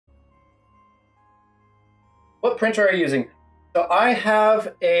What printer are you using? So I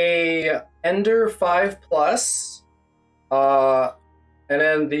have a Ender 5 Plus, and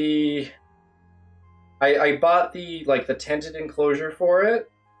then I bought the tinted enclosure for it,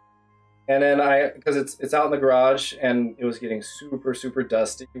 and then because it's out in the garage and it was getting super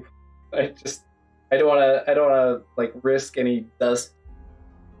dusty. I don't want to like risk any dust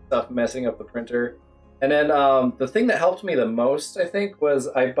stuff messing up the printer. And then the thing that helped me the most, I think, was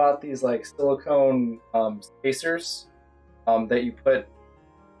I bought these like silicone spacers that you put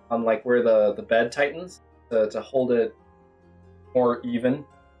on like where the bed tightens to hold it more even.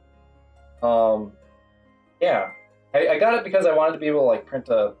 Yeah, I got it because I wanted to be able to like print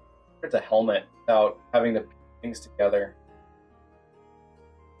a helmet without having to piece things together.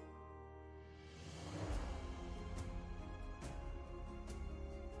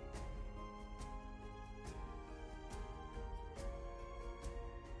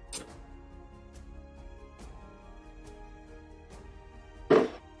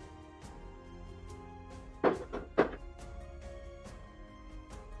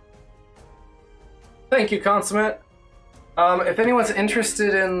 Thank you, Consummate. If anyone's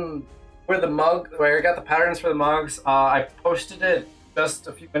interested in where I got the patterns for the mugs, I posted it just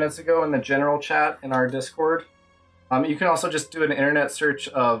a few minutes ago in the general chat in our Discord. You can also just do an internet search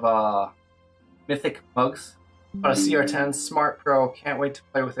of Mythic mugs on a CR10 Smart Pro. Can't wait to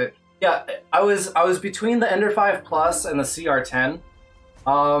play with it. Yeah, I was between the Ender 5 Plus and the CR10.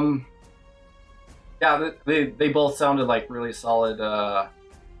 Yeah, they both sounded like really solid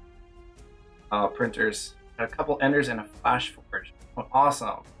printers. Got a couple Enders and a Flash Forge. Oh,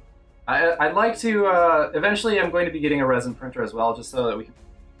 awesome. I'd like to eventually. I'm going to be getting a resin printer as well, just so that we can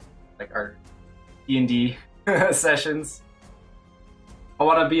like our D&D sessions. I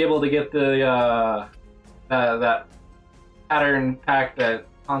want to be able to get the that pattern pack that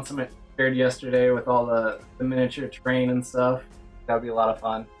Consummate shared yesterday with all the miniature terrain and stuff. That would be a lot of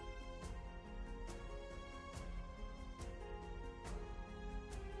fun.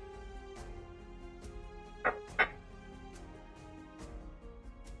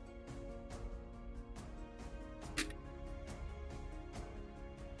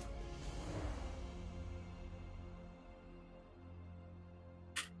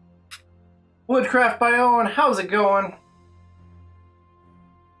 Woodcraft by Owen, how's it going?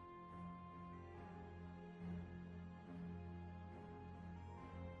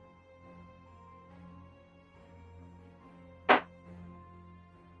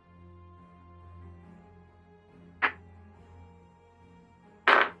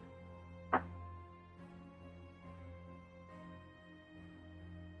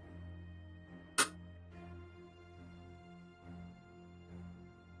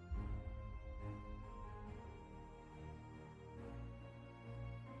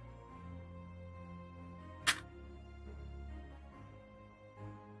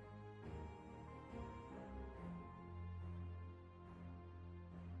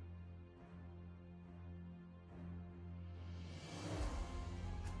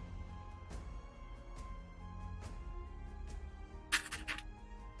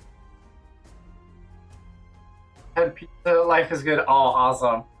 Head pizza, life is good. Oh,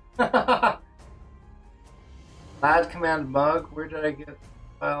 awesome. Add command mug, where did I get the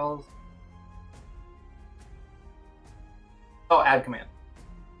files? Oh, add command.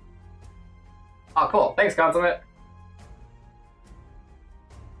 Oh, cool. Thanks, Consummate.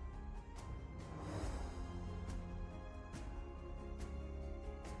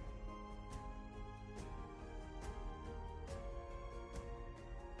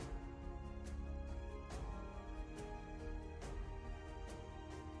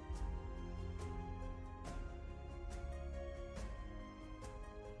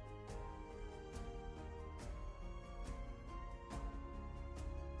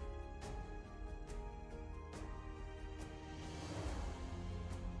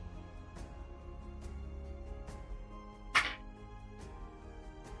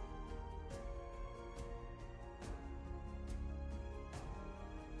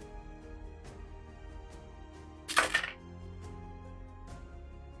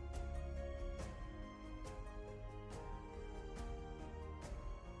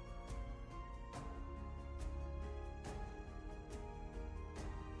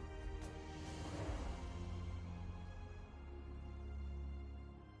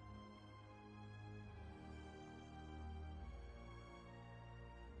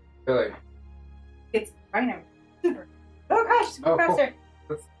 Really? It's Rhino. Super. Oh gosh, super faster. Cool.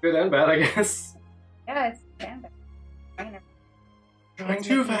 That's good and bad, I guess. Yeah, it's Rhino. Rhino. Going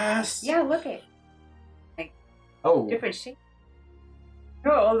too fast. Yeah, look at Oh. different shape. Oh,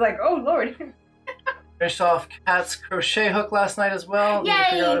 I was like, oh lord. Finished off Kat's crochet hook last night as well. Need to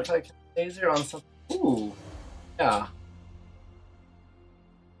figure out if I can laser on something. Ooh, yeah.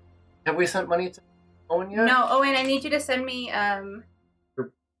 Have we sent money to Owen yet? No, Owen, I need you to send me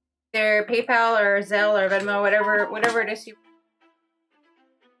their PayPal or Zelle or Venmo, whatever it is you.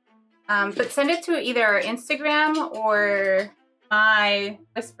 But send it to either our Instagram or my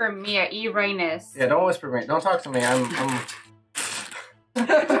Whisper Mia E-Rhinus. Yeah, don't whisper me. Don't talk to me. I'm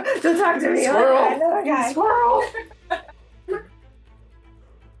Don't talk to me. Squirrel. Another guy. Squirrel.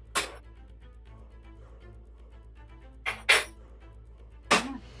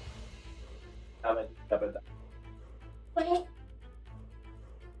 Wait.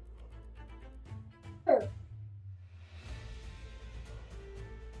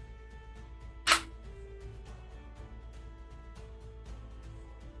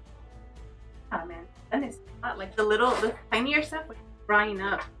 Oh man, that is not like the tinier stuff like drying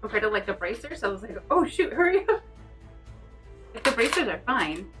up compared to like the bracers. So I was like, oh shoot, hurry up. Like the bracers are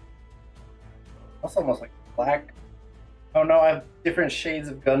fine. That's almost like black. Oh no, I have different shades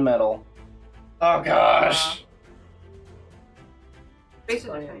of gunmetal. Oh gosh. Bracers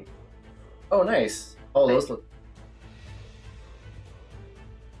are fine. Oh nice. Oh, those look.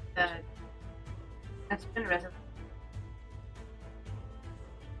 That's been resin.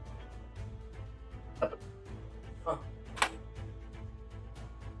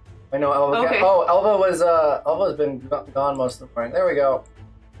 I know Elva. Okay. Oh, Elva's been gone most of the morning. There we go.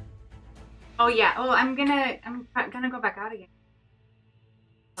 Oh yeah. Oh, I'm gonna go back out again.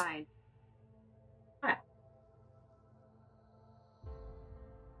 Fine. What?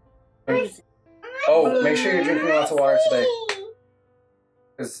 Oh, make sure you're drinking lots of water today,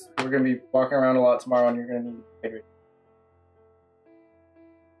 because we're gonna be walking around a lot tomorrow, and you're gonna need hydrated.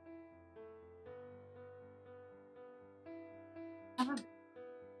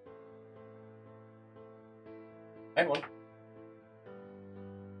 I one.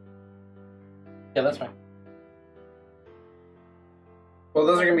 Yeah, that's fine. Well,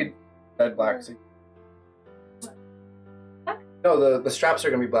 those are gonna be dead black. So no, the straps are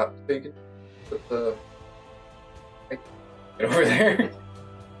gonna be black, so you can put the. Like, get over there.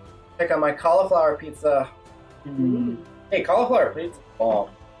 Check out my cauliflower pizza. Hey, cauliflower pizza. Bomb.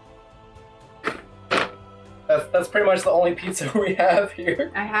 That's pretty much the only pizza we have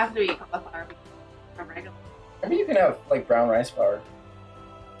here. I have to eat cauliflower from regular. Maybe you can have like brown rice flour,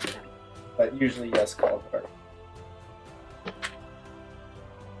 but usually yes, cauliflower.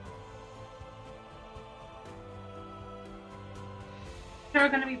 They're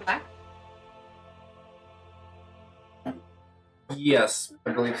gonna be black. Yes,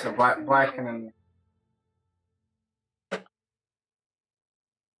 I believe so. Black and then.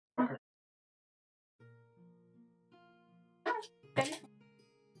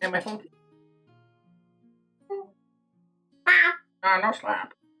 Yeah, my phone. No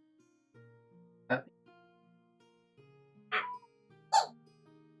slap.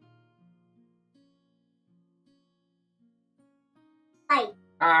 Bite.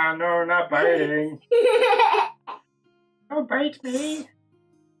 No, not biting. Don't bite me.